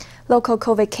Local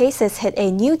COVID cases hit a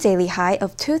new daily high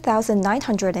of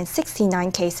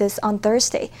 2,969 cases on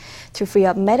Thursday. To free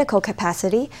up medical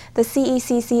capacity, the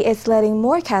CECC is letting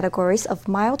more categories of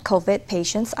mild COVID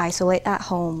patients isolate at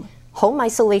home. Home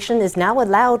isolation is now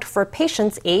allowed for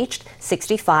patients aged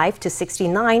 65 to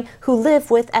 69 who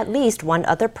live with at least one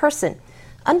other person.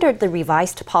 Under the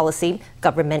revised policy,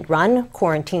 government-run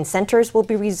quarantine centers will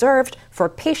be reserved for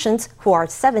patients who are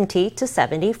 70 to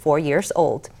 74 years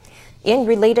old. In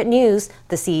related news,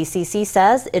 the CECC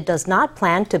says it does not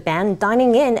plan to ban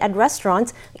dining in at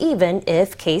restaurants even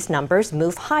if case numbers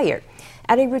move higher.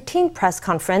 At a routine press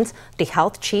conference, the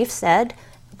health chief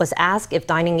was asked if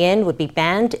dining in would be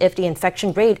banned if the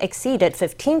infection rate exceeded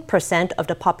 15% of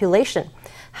the population.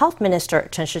 Health Minister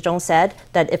Chen Shizhong said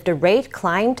that if the rate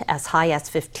climbed as high as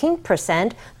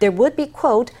 15%, there would be,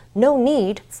 quote, no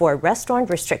need for restaurant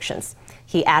restrictions.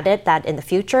 He added that in the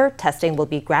future, testing will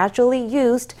be gradually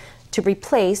used to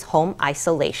replace home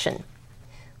isolation.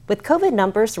 With COVID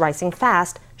numbers rising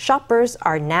fast, shoppers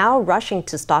are now rushing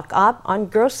to stock up on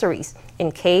groceries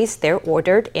in case they're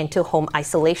ordered into home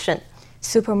isolation.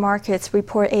 Supermarkets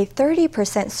report a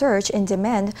 30% surge in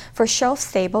demand for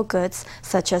shelf-stable goods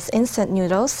such as instant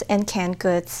noodles and canned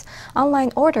goods.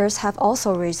 Online orders have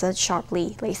also risen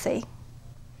sharply, they say.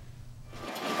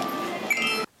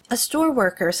 A store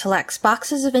worker selects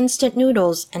boxes of instant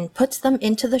noodles and puts them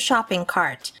into the shopping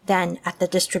cart. Then, at the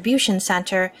distribution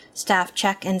center, staff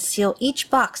check and seal each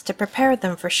box to prepare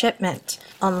them for shipment.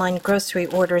 Online grocery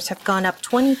orders have gone up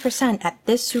 20% at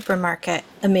this supermarket.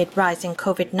 Amid rising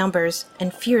COVID numbers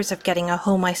and fears of getting a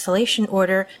home isolation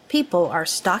order, people are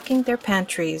stocking their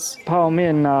pantries.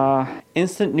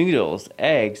 Instant noodles,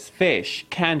 eggs, fish,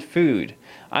 canned food.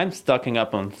 I'm stocking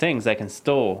up on things I can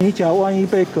store.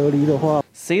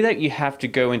 Say that you have to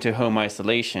go into home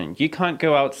isolation. You can't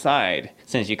go outside.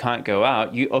 Since you can't go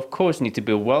out, you of course need to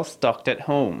be well stocked at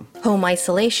home. Home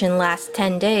isolation lasts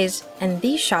 10 days, and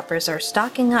these shoppers are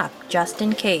stocking up just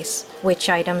in case. Which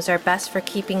items are best for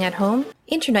keeping at home?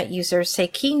 Internet users say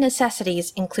key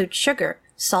necessities include sugar,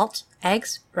 salt,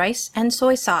 eggs, rice, and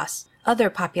soy sauce.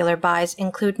 Other popular buys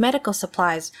include medical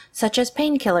supplies such as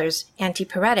painkillers,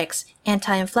 antipyretics,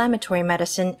 anti-inflammatory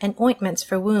medicine, and ointments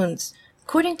for wounds.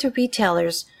 According to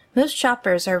retailers, most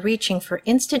shoppers are reaching for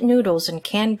instant noodles and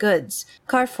canned goods.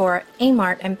 Carrefour,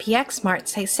 Amart, and PX Mart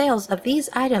say sales of these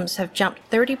items have jumped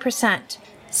 30%.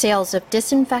 Sales of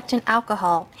disinfectant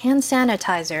alcohol, hand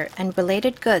sanitizer, and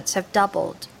related goods have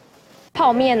doubled.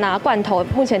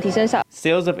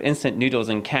 Sales of instant noodles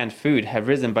and canned food have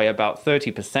risen by about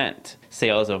 30%.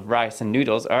 Sales of rice and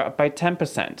noodles are up by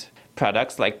 10%.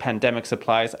 Products like pandemic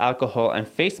supplies, alcohol, and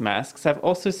face masks have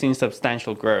also seen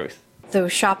substantial growth. Though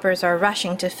shoppers are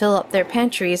rushing to fill up their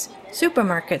pantries,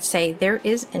 supermarkets say there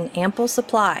is an ample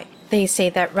supply. They say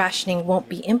that rationing won't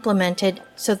be implemented,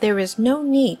 so there is no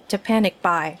need to panic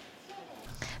buy.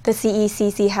 The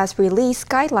CECC has released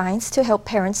guidelines to help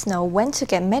parents know when to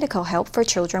get medical help for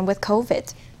children with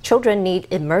COVID. Children need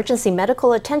emergency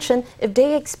medical attention if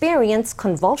they experience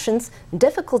convulsions,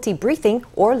 difficulty breathing,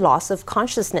 or loss of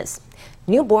consciousness.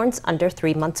 Newborns under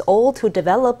 3 months old who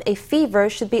develop a fever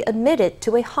should be admitted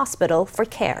to a hospital for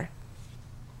care.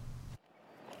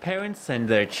 Parents send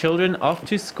their children off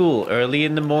to school early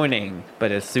in the morning,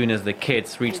 but as soon as the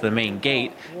kids reach the main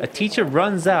gate, a teacher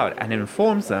runs out and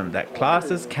informs them that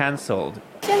class is cancelled.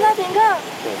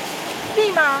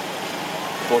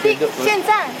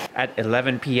 At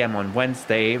 11 p.m. on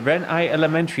Wednesday, Ren'ai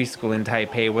Elementary School in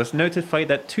Taipei was notified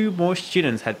that 2 more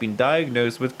students had been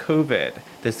diagnosed with COVID.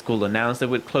 The school announced it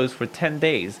would close for 10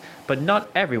 days, but not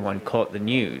everyone caught the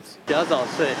news.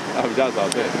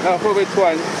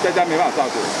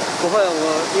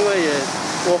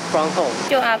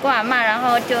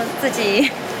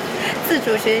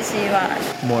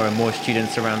 More and more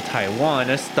students around Taiwan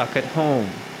are stuck at home.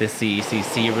 The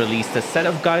CECC released a set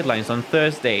of guidelines on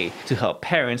Thursday to help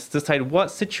parents decide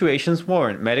what situations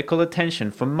warrant medical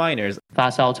attention for minors.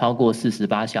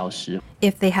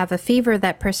 If they have a fever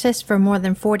that persists for more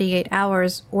than 48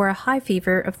 hours or a high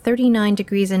fever of 39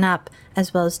 degrees and up,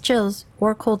 as well as chills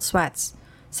or cold sweats.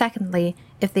 Secondly,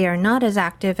 if they are not as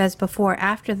active as before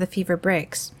after the fever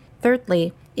breaks.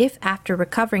 Thirdly, if after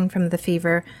recovering from the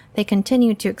fever, they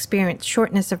continue to experience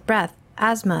shortness of breath,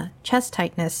 asthma, chest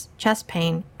tightness, chest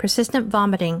pain, persistent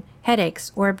vomiting,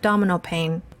 headaches, or abdominal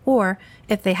pain, or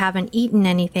if they haven't eaten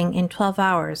anything in 12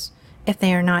 hours, if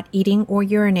they are not eating or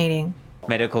urinating.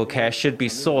 Medical care should be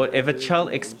sought if a child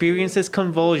experiences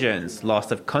convulsions,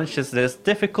 loss of consciousness,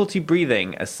 difficulty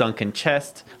breathing, a sunken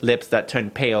chest, lips that turn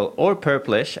pale or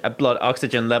purplish, a blood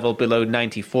oxygen level below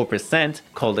 94%,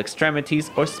 cold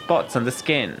extremities, or spots on the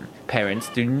skin. Parents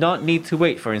do not need to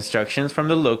wait for instructions from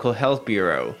the local health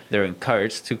bureau. They're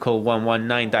encouraged to call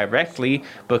 119 directly,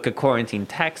 book a quarantine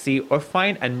taxi, or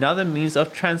find another means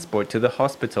of transport to the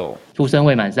hospital. 出生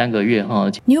未满3个月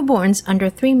Newborns under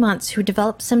 3 months who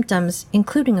develop symptoms,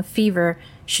 including a fever,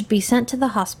 should be sent to the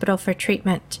hospital for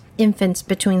treatment. Infants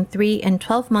between 3 and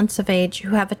 12 months of age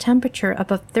who have a temperature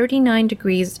above 39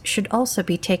 degrees should also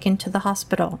be taken to the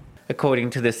hospital. According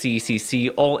to the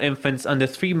CCC, all infants under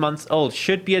 3 months old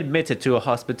should be admitted to a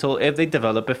hospital if they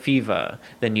develop a fever.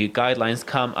 The new guidelines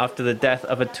come after the death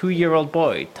of a 2-year-old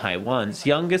boy, Taiwan's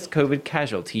youngest COVID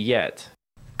casualty yet.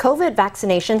 COVID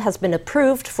vaccination has been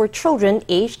approved for children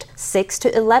aged 6 to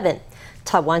 11.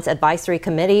 Taiwan's Advisory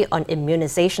Committee on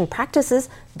Immunization Practices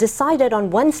decided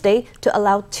on Wednesday to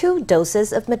allow 2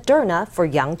 doses of Moderna for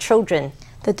young children.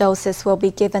 The doses will be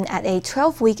given at a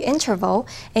 12-week interval,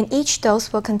 and each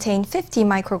dose will contain 50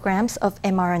 micrograms of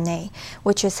mRNA,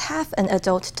 which is half an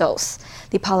adult dose.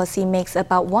 The policy makes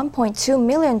about 1.2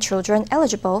 million children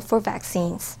eligible for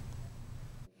vaccines.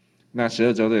 那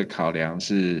12周的考量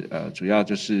是主要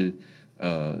就是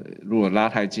如果拉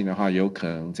太近的话，有可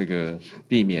能这个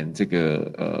避免这个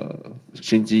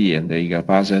心肌炎的一个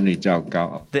发生率较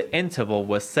高。The interval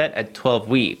was set at 12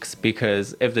 weeks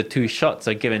because if the 2 shots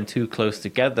are given too close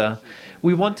together,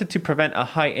 we wanted to prevent a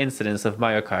high incidence of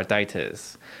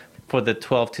myocarditis. For the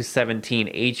 12 to 17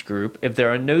 age group, if there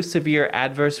are no severe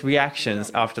adverse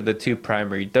reactions after the 2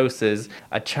 primary doses,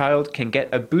 a child can get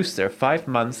a booster 5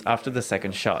 months after the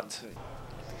second shot.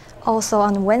 Also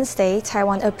on Wednesday,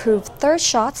 Taiwan approved 3rd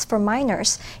shots for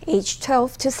minors aged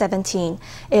 12 to 17.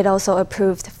 It also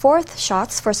approved 4th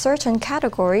shots for certain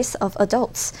categories of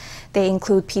adults. They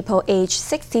include people aged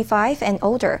 65 and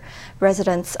older,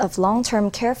 residents of long-term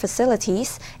care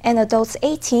facilities, and adults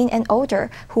 18 and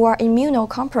older who are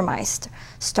immunocompromised.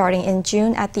 Starting in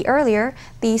June at the earlier,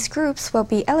 these groups will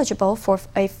be eligible for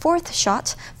a 4th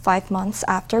shot 5 months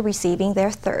after receiving their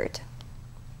 3rd.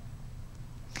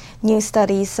 New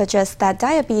studies suggest that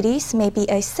diabetes may be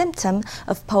a symptom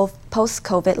of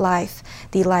post-COVID life.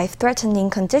 The life-threatening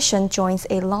condition joins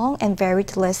a long and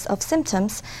varied list of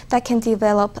symptoms that can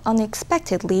develop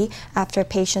unexpectedly after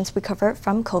patients recover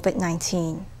from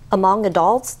COVID-19. Among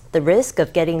adults, the risk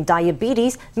of getting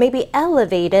diabetes may be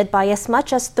elevated by as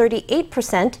much as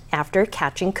 38% after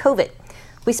catching COVID.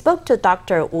 We spoke to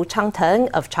Dr. Wu Changteng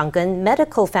of Chang'an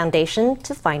Medical Foundation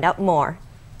to find out more.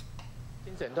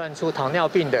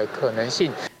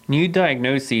 New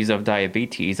diagnoses of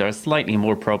diabetes are slightly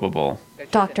more probable.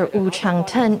 Dr. Wu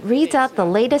Changteng reads out the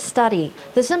latest study.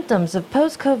 The symptoms of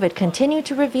post-COVID continue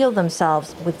to reveal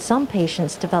themselves, with some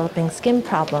patients developing skin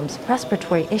problems,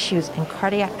 respiratory issues, and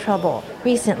cardiac trouble.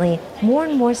 Recently, more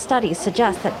and more studies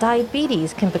suggest that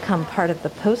diabetes can become part of the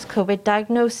post-COVID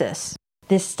diagnosis.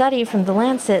 This study from The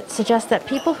Lancet suggests that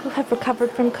people who have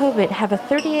recovered from COVID have a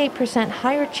 38%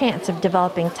 higher chance of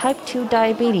developing type 2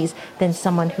 diabetes than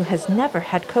someone who has never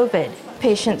had COVID.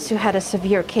 Patients who had a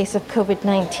severe case of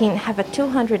COVID-19 have a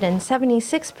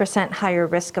 276% higher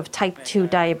risk of type 2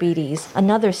 diabetes.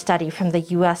 Another study from the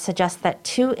U.S. suggests that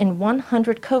 2 in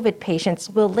 100 COVID patients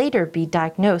will later be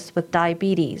diagnosed with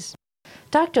diabetes.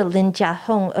 Dr. Lin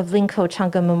Jiahong of Linkou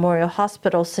Chang'an Memorial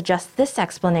Hospital suggests this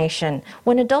explanation.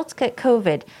 When adults get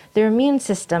COVID, their immune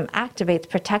system activates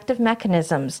protective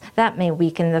mechanisms that may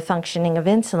weaken the functioning of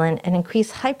insulin and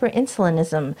increase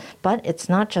hyperinsulinism. But it's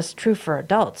not just true for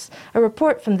adults. A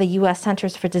report from the U.S.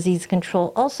 Centers for Disease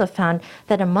Control also found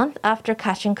that a month after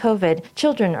catching COVID,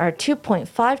 children are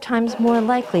 2.5 times more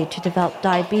likely to develop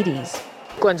diabetes.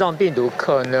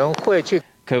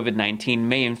 COVID-19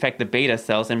 may infect the beta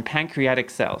cells and pancreatic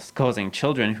cells, causing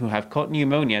children who have caught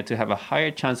pneumonia to have a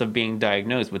higher chance of being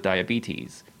diagnosed with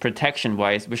diabetes.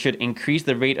 Protection-wise, we should increase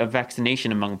the rate of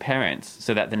vaccination among parents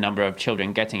so that the number of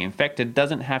children getting infected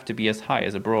doesn't have to be as high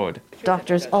as abroad.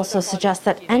 Doctors also suggest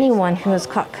that anyone who has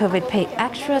caught COVID pay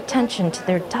extra attention to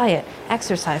their diet,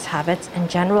 exercise habits, and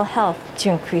general health to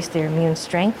increase their immune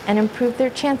strength and improve their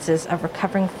chances of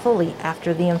recovering fully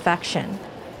after the infection.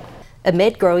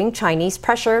 Amid growing Chinese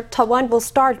pressure, Taiwan will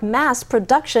start mass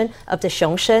production of the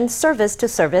Xiongsheng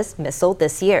surface-to-surface missile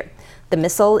this year. The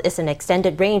missile is an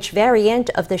extended-range variant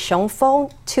of the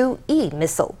Xiongfeng 2E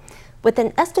missile. With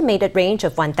an estimated range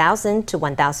of 1,000 to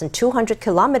 1,200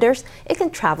 kilometers, it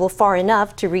can travel far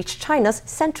enough to reach China's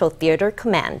Central Theater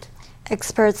Command.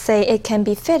 Experts say it can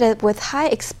be fitted with high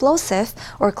explosive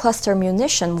or cluster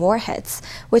munition warheads,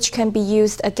 which can be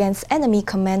used against enemy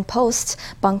command posts,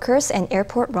 bunkers, and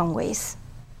airport runways.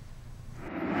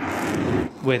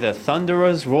 With a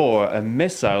thunderous roar, a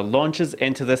missile launches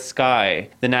into the sky.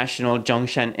 The National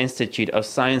Zhongshan Institute of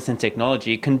Science and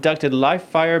Technology conducted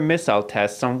live-fire missile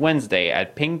tests on Wednesday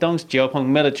at Pingdong's Jiupeng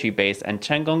military base and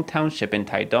Chenggang Township in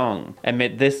Taidong.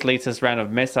 Amid this latest round of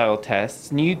missile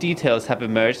tests, new details have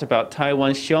emerged about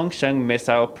Taiwan's Xiongsheng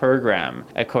missile program.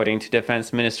 According to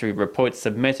Defense Ministry reports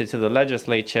submitted to the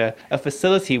legislature, a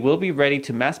facility will be ready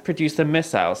to mass-produce the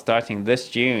missile starting this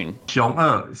June. 熊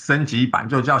2升级版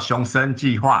就叫熊升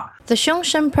计划。 The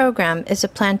Xiongsheng program is a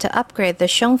plan to upgrade the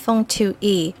Xiongfeng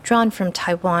 2E. Drawn from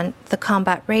Taiwan, the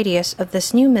combat radius of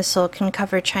this new missile can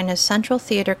cover China's Central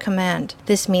Theater Command.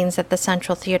 This means that the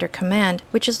Central Theater Command,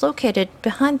 which is located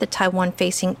behind the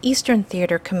Taiwan-facing Eastern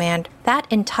Theater Command, that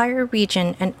entire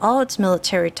region and all its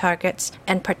military targets,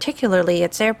 and particularly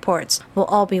its airports, will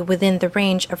all be within the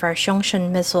range of our Xiongsheng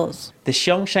missiles. The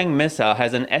Xiongsheng missile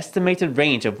has an estimated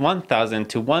range of 1,000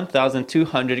 to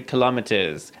 1,200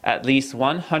 kilometers. At least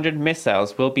 100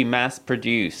 missiles will be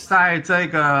mass-produced. 在这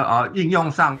个应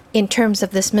用上 In terms of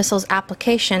this missile's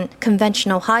application,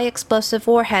 conventional high-explosive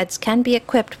warheads can be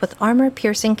equipped with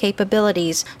armor-piercing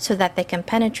capabilities so that they can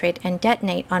penetrate and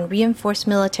detonate on reinforced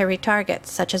military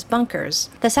targets, such as bunkers.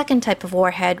 The second type of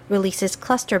warhead releases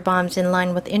cluster bombs in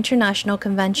line with international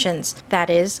conventions, that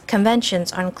is,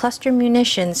 conventions on cluster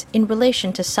munitions in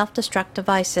relation to self-destruct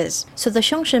devices. So the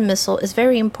Xiongsheng missile is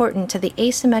very important to the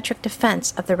asymmetric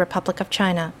defense of the Republic of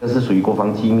China. 这是属于国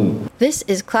防机密。 This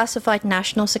is classified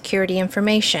national security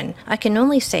information. I can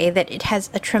only say that it has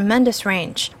a tremendous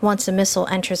range. Once a missile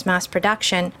enters mass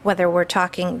production, whether we're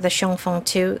talking the Xiongfeng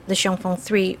 2, the Xiongfeng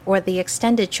 3, or the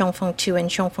extended Xiongfeng 2 and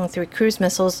Xiongfeng 3 cruise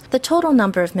missiles, the total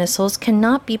number of missiles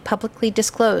cannot be publicly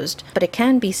disclosed, but it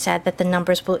can be said that the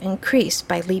numbers will increase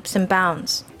by leaps and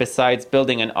bounds. Besides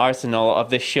building an arsenal of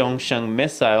the Xiongsheng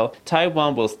missile,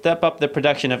 Taiwan will step up the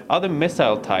production of other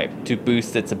missile types to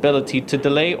boost its ability to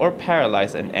delay or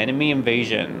paralyze an enemy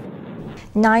invasion.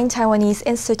 9 Taiwanese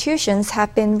institutions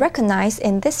have been recognized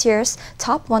in this year's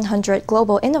Top 100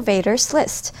 Global Innovators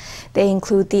list. They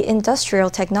include the Industrial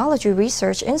Technology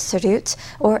Research Institute,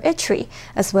 or ITRI,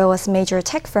 as well as major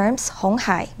tech firms Hon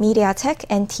Hai, MediaTek,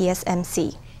 and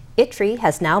TSMC. ITRI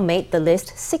has now made the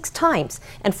list 6 times,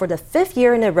 and for the 5th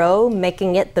year in a row,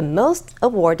 making it the most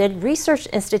awarded research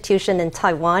institution in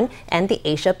Taiwan and the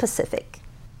Asia Pacific.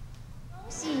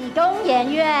 工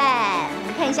研院，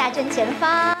看一下正前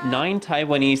方。 9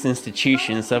 Taiwanese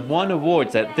institutions have won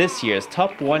awards at this year's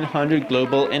Top 100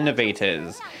 Global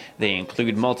Innovators. They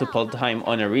include multiple-time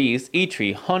honorees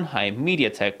ITRI, Hon Hai,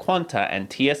 MediaTek, Quanta, and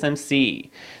TSMC.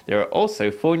 There are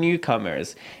also 4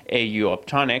 newcomers: AU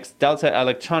Optronics, Delta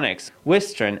Electronics,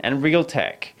 Wistron, and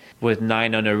Realtek. With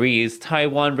 9 honorees,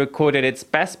 Taiwan recorded its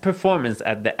best performance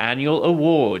at the annual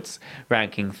awards,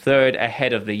 ranking 3rd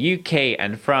ahead of the UK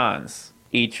and France.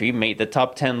 ITRI made the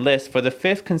top 10 list for the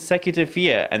 5th consecutive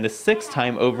year and the 6th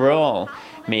time overall,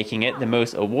 making it the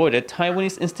most awarded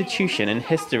Taiwanese institution in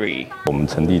history. 我们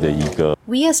成立的一个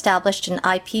We established an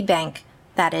IP bank,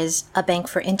 that is, a bank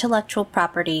for intellectual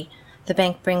property. The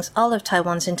bank brings all of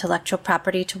Taiwan's intellectual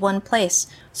property to one place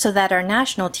so that our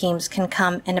national teams can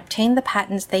come and obtain the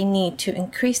patents they need to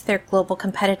increase their global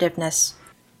competitiveness.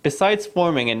 Besides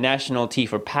forming a national team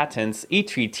for patents,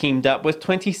 ITRI teamed up with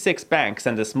 26 banks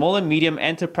and the Small and Medium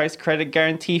Enterprise Credit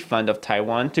Guarantee Fund of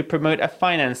Taiwan to promote a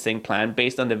financing plan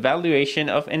based on the valuation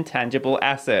of intangible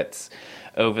assets.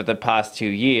 Over the past 2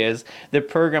 years, the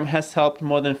program has helped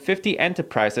more than 50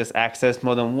 enterprises access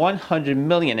more than 100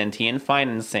 million NT in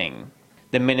financing.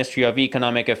 The Ministry of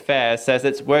Economic Affairs says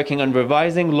it's working on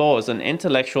revising laws on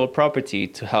intellectual property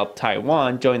to help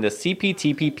Taiwan join the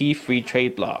CPTPP free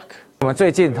trade bloc.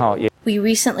 We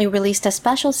recently released a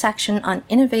special section on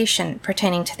innovation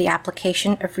pertaining to the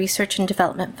application of research and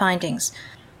development findings.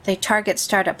 They target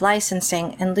startup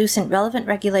licensing and loosen relevant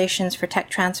regulations for tech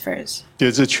transfers.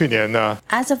 截至去年呢，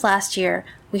 As of last year,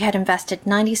 we had invested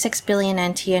 96 billion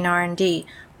NT in R&D,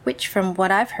 which from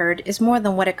what I've heard is more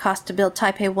than what it cost to build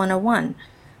Taipei 101.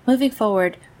 Moving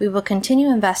forward, we will continue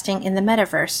investing in the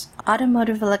metaverse,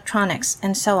 automotive electronics,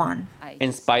 and so on.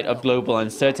 In spite of global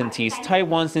uncertainties,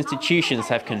 Taiwan's institutions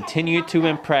have continued to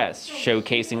impress,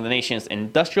 showcasing the nation's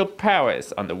industrial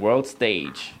prowess on the world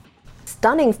stage.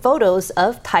 Stunning photos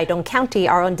of Taidong County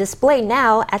are on display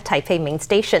now at Taipei Main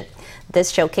Station. This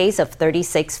showcase of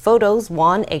 36 photos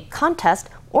won a contest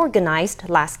organized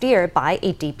last year by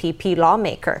a DPP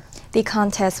lawmaker. The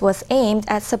contest was aimed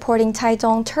at supporting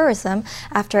Taidong tourism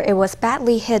after it was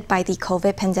badly hit by the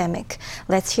COVID pandemic.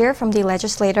 Let's hear from the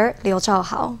legislator Liu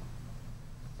Zhaohao.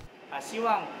 希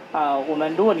望我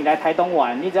们如果你来台东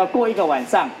玩，你只要过一个晚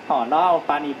上，然后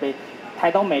把你台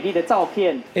东美丽的照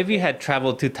片。 If you had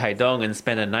traveled to Taidong and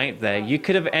spent a night there, you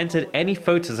could have entered any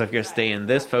photos of your stay in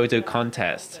this photo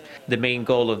contest. The main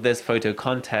goal of this photo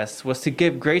contest was to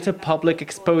give greater public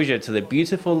exposure to the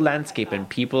beautiful landscape and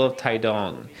people of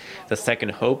Taidong. The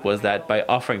second hope was that by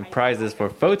offering prizes for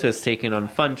photos taken on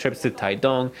fun trips to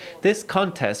Taidong, this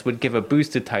contest would give a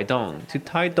boost to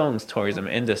Taidong's tourism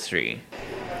industry.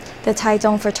 The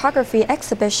Taidong photography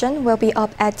exhibition will be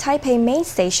up at Taipei Main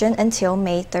Station until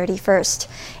May 31st.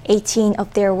 18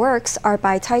 of their works are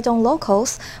by Taidong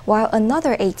locals, while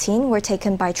another 18 were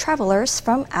taken by travelers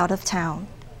from out of town.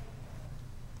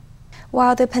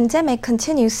 While the pandemic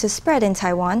continues to spread in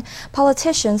Taiwan,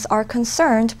 politicians are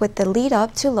concerned with the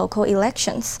lead-up to local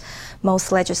elections.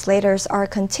 Most legislators are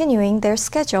continuing their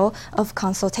schedule of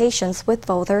consultations with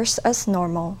voters as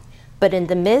normal. But in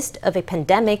the midst of a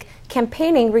pandemic,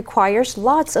 campaigning requires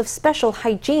lots of special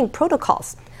hygiene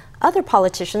protocols. Other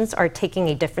politicians are taking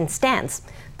a different stance,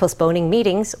 postponing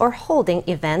meetings or holding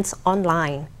events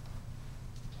online.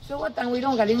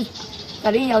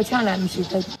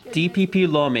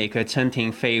 DPP lawmaker Chen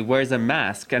Ting-fei wears a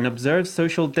mask and observes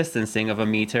social distancing of a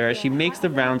meter as she makes the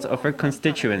rounds of her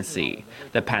constituency.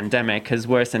 The pandemic has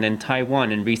worsened in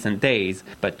Taiwan in recent days,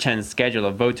 but Chen's schedule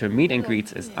of voter meet and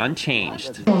greets is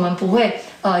unchanged.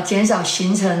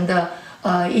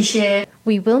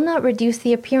 We will not reduce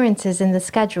the appearances in the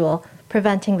schedule.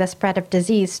 Preventing the spread of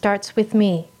disease starts with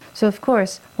me. So of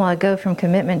course, while I go from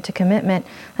commitment to commitment,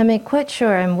 I make quite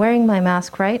sure I'm wearing my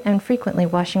mask right and frequently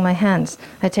washing my hands.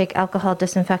 I take alcohol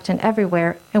disinfectant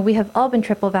everywhere, and we have all been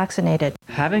triple vaccinated.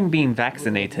 Having been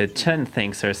vaccinated, Chen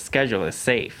thinks her schedule is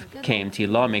safe. KMT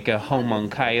lawmaker Hong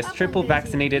Meng-kai is triple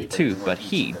vaccinated too, but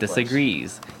he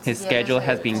disagrees. His schedule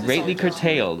has been greatly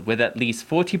curtailed, with at least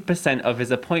 40% of his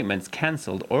appointments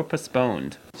cancelled or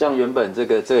postponed.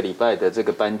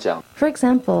 For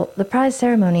example, the prize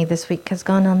ceremony this week has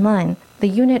gone online. The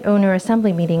unit owner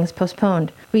assembly meeting is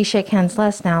postponed. We shake hands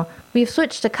less now. We've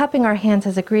switched to cupping our hands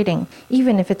as a greeting.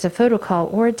 Even if it's a photo call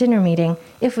or a dinner meeting,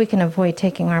 if we can avoid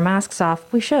taking our masks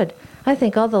off, we should. I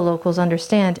think all the locals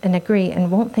understand and agree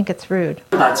and won't think it's rude.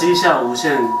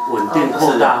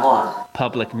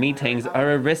 Public meetings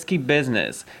are a risky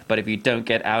business, but if you don't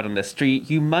get out on the street,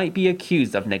 you might be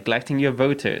accused of neglecting your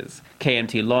voters.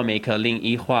 KMT lawmaker Lin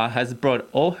Yihua has brought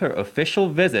all her official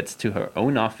visits to her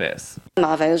own office.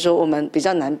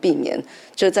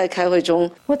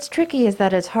 What's tricky is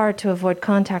that it's hard to avoid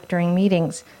contact during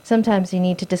meetings. Sometimes you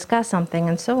need to discuss something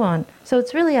and so on. So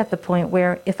it's really at the point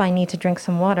where if I need to drink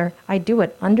some water, I do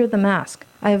it under the mask.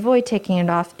 I avoid taking it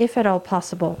off if at all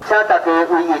possible.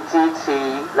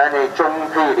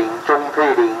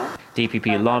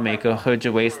 DPP lawmaker He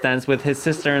Zhiwei stands with his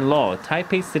sister-in-law,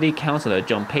 Taipei City Councillor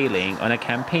Zhong Peiling, on a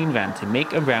campaign van to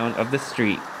make a round of the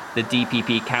street. The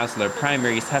DPP councillor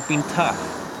primaries have been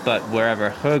tough, but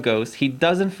wherever He goes, he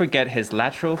doesn't forget his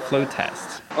lateral flow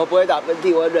test.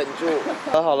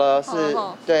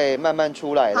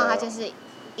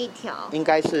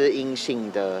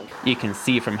 You can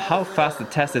see from how fast the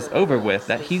test is over with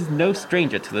that he's no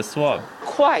stranger to the swab.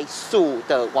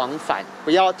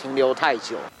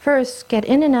 First, get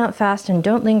in and out fast and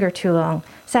don't linger too long.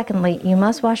 Secondly, you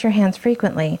must wash your hands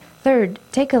frequently. Third,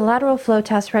 take a lateral flow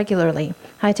test regularly.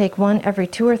 I take one every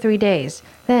 2 or 3 days.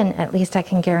 Then, at least I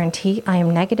can guarantee I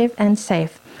am negative and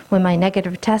safe. When my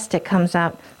negative test stick comes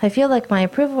out, I feel like my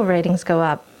approval ratings go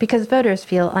up because voters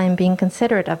feel I am being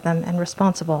considerate of them and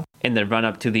responsible. In the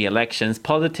run-up to the elections,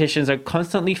 politicians are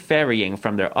constantly ferrying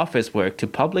from their office work to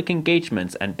public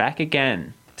engagements and back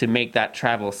again. To make that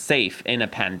travel safe in a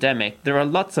pandemic, there are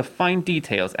lots of fine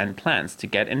details and plans to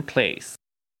get in place.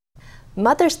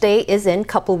 Mother's Day is in a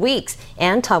couple weeks,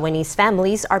 and Taiwanese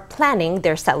families are planning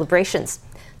their celebrations.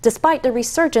 Despite the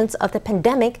resurgence of the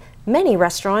pandemic, many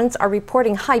restaurants are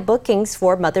reporting high bookings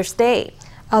for Mother's Day.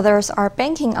 Others are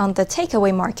banking on the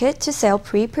takeaway market to sell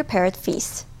pre-prepared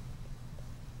feasts.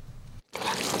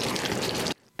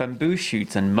 Bamboo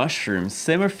shoots and mushrooms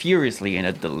simmer furiously in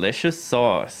a delicious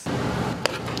sauce.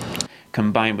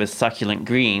 Combined with succulent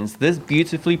greens, this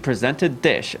beautifully presented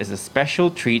dish is a special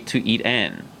treat to eat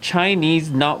in. Chinese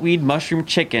knotweed mushroom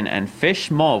chicken and fish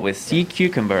maw with sea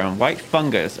cucumber and white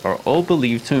fungus are all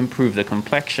believed to improve the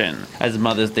complexion. As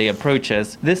Mother's Day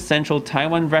approaches, this central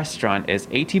Taiwan restaurant is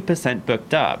 80%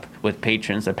 booked up, with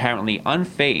patrons apparently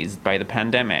unfazed by the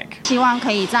pandemic.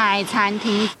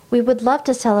 We would love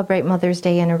to celebrate Mother's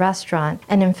Day in a restaurant,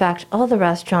 and in fact, all the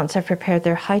restaurants have prepared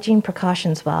their hygiene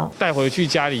precautions well.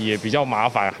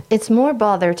 It's more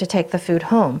bother to take the food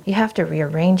home. You have to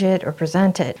rearrange it or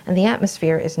present it, and the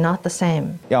atmosphere is not the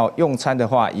same.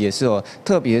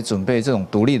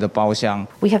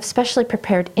 We have specially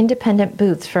prepared independent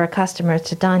booths for our customers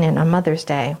to dine in on Mother's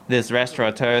Day. This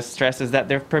restaurateur stresses that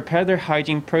they've prepared their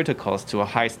hygiene protocols to a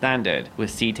high standard, with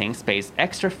seating spaced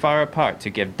extra far apart to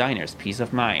give diners peace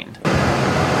of mind.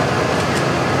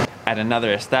 At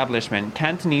another establishment,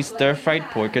 Cantonese stir-fried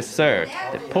pork is served,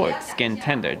 the pork skin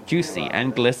tender, juicy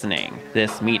and glistening.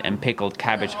 This meat and pickled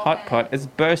cabbage hot pot is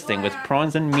bursting with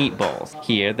prawns and meatballs.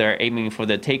 Here, they're aiming for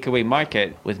the takeaway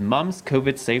market with Mum's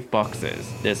COVID-safe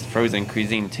boxes. There's frozen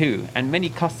cuisine too, and many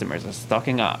customers are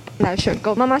stocking up.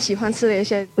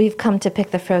 We've come to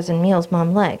pick the frozen meals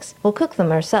Mom likes. We'll cook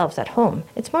them ourselves at home.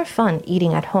 It's more fun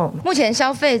eating at home.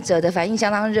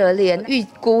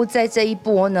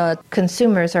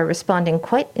 Consumers are responding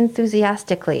quite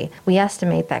enthusiastically. We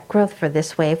estimate that growth for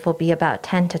this wave will be about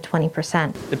 10 to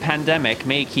 20%. The pandemic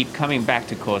may keep coming back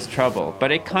to cause trouble,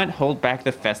 but it can't hold back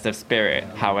the festive spirit.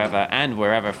 However, and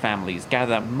wherever families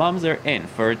gather, mums are in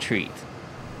for a treat.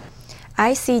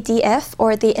 ICDF,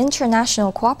 or the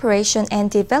International Cooperation and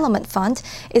Development Fund,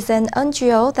 is an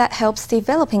NGO that helps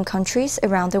developing countries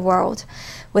around the world,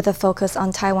 with a focus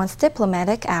on Taiwan's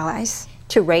diplomatic allies.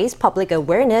 To raise public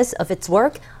awareness of its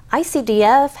work,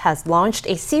 ICDF has launched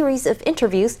a series of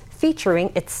interviews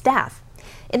featuring its staff.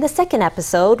 In the second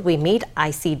episode, we meet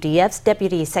ICDF's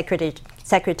Deputy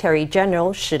Secretary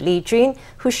General Shi Lijun,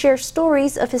 who shares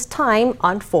stories of his time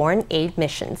on foreign aid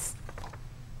missions.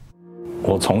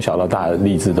 This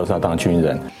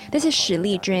is Shi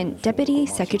Lijun, Deputy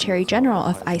Secretary General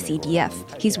of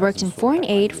ICDF. He's worked in foreign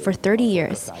aid for 30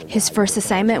 years. His first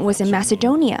assignment was in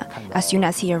Macedonia. As soon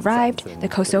as he arrived, the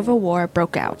Kosovo War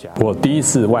broke out.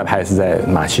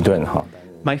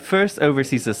 My first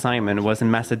overseas assignment was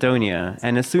in Macedonia,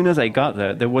 and as soon as I got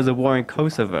there was a war in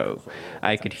Kosovo.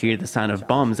 I could hear the sound of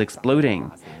bombs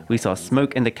exploding. We saw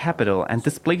smoke in the capital and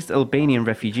displaced Albanian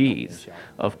refugees.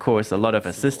 Of course, a lot of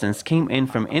assistance came in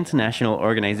from international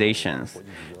organizations.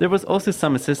 There was also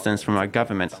some assistance from our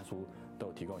government.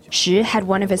 Shi had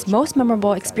one of his most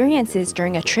memorable experiences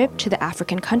during a trip to the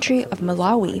African country of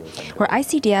Malawi, where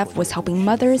ICDF was helping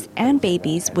mothers and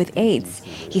babies with AIDS.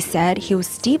 He said he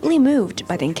was deeply moved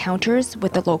by the encounters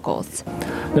with the locals.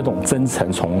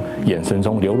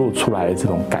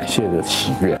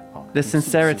 The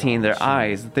sincerity in their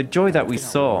eyes, the joy that we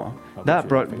saw, that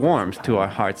brought warmth to our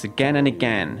hearts again and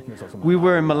again. We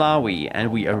were in Malawi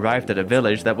and we arrived at a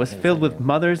village that was filled with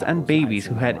mothers and babies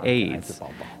who had AIDS.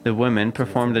 The women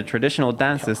performed the traditional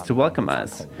dances to welcome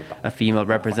us. A female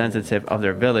representative of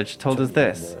their village told us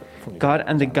this: God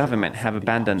and the government have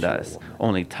abandoned us.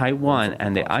 Only Taiwan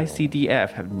and the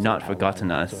ICDF have not forgotten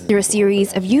us. Through a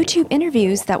series of YouTube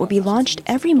interviews that will be launched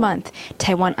every month,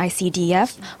 Taiwan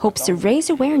ICDF hopes to raise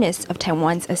awareness of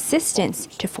Taiwan's assistance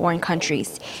to foreign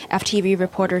countries. FTV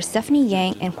reporters Stephanie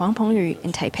Yang and Huang Pengyu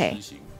in Taipei.